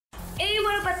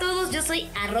a todos, yo soy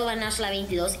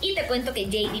 @Nashla22 y te cuento que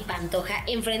JD Pantoja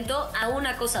enfrentó a un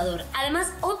acosador.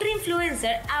 Además, otra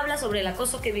influencer habla sobre el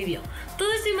acoso que vivió.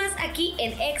 Todo esto y más aquí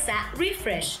en EXA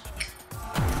Refresh.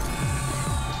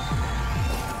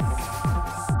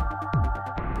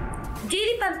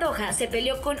 JD Pantoja se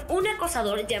peleó con un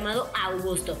acosador llamado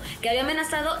Augusto, que había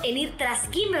amenazado en ir tras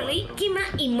Kimberly, Kima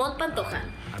y Mod Pantoja.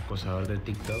 Acosador de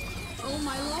TikTok. Oh my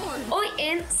lord. Hoy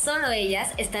en Solo Ellas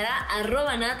estará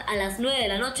 @Nat a las 9 de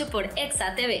la noche por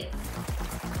EXA TV.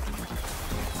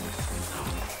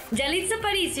 Yalitza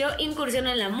Aparicio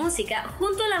incursiona en la música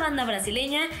junto a la banda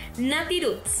brasileña Nati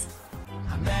Roots.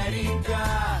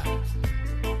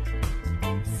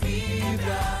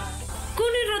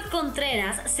 Kunno y Rod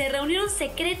Contreras se reunieron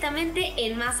secretamente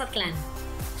en Mazatlán.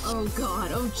 Oh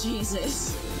God, oh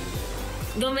Jesus.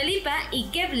 Domelipa y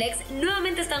Kevlex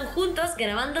nuevamente están juntos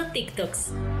grabando TikToks.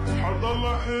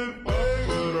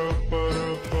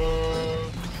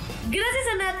 Gracias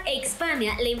a Nat e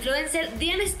Hispania, la influencer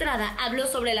Diana Estrada habló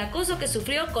sobre el acoso que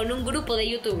sufrió con un grupo de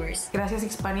youtubers. Gracias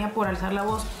Hispania por alzar la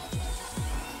voz.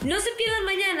 No se pierdan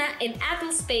mañana en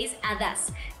Apple Space a Das.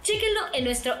 Chéquenlo en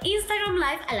nuestro Instagram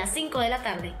Live a las 5 de la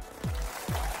tarde.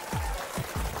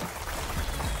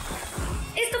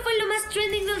 Esto fue lo más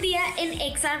trending del día en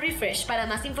EXA Refresh. Para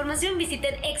más información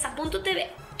visiten exa.tv.